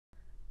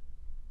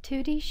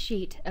2D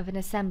sheet of an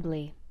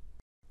assembly.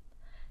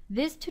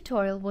 This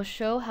tutorial will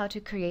show how to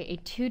create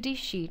a 2D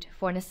sheet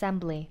for an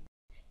assembly.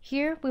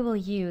 Here we will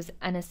use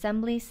an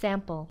assembly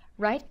sample.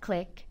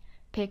 Right-click,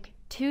 pick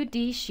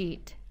 2D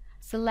sheet,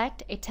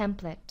 select a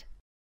template.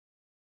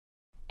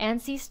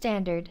 ANSI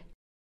standard,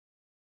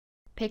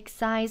 pick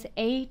size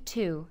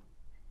A2,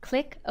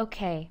 click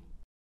OK.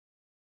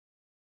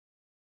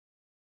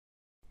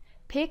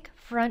 Pick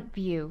front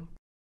view.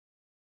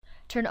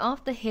 Turn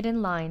off the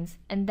hidden lines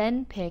and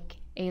then pick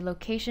a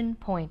location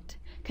point.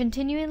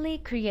 Continually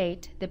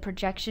create the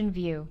projection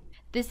view.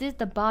 This is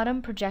the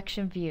bottom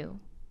projection view.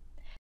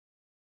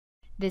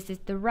 This is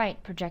the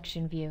right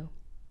projection view.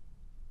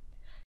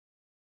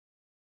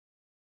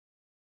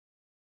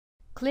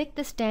 Click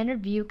the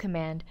standard view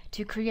command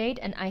to create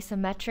an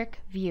isometric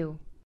view.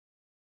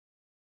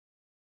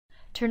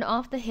 Turn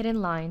off the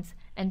hidden lines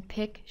and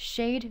pick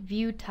shade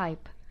view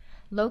type,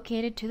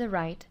 located to the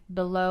right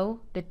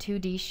below the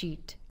 2D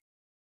sheet.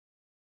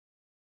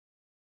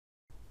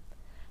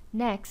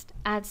 Next,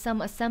 add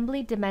some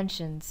assembly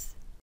dimensions.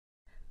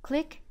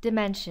 Click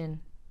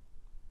Dimension.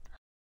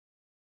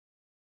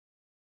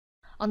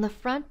 On the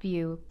front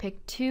view,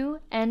 pick two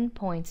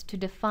endpoints to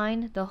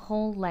define the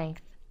whole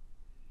length.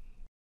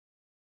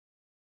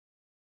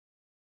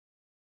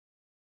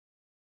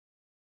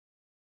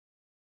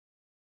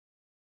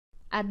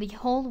 Add the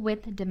whole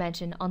width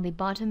dimension on the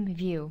bottom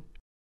view.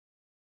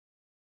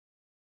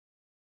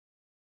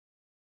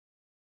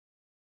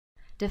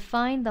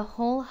 Define the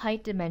whole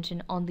height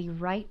dimension on the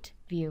right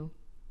view.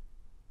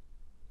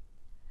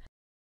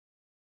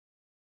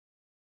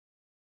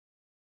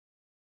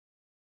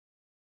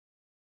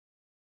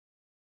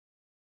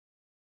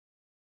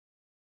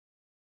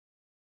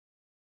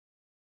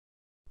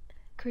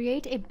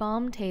 Create a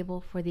BOM table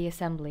for the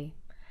assembly.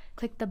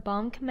 Click the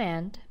BOM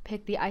command,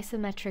 pick the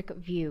isometric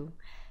view,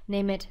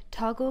 name it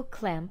Toggle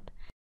Clamp,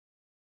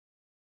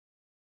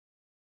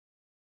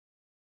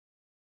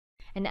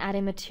 and add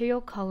a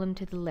material column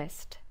to the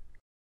list.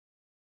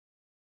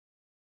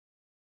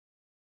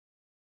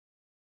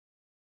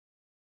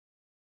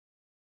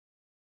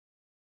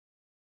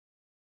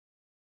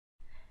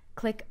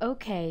 Click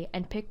OK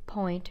and pick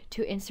Point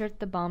to insert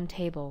the BOM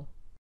table.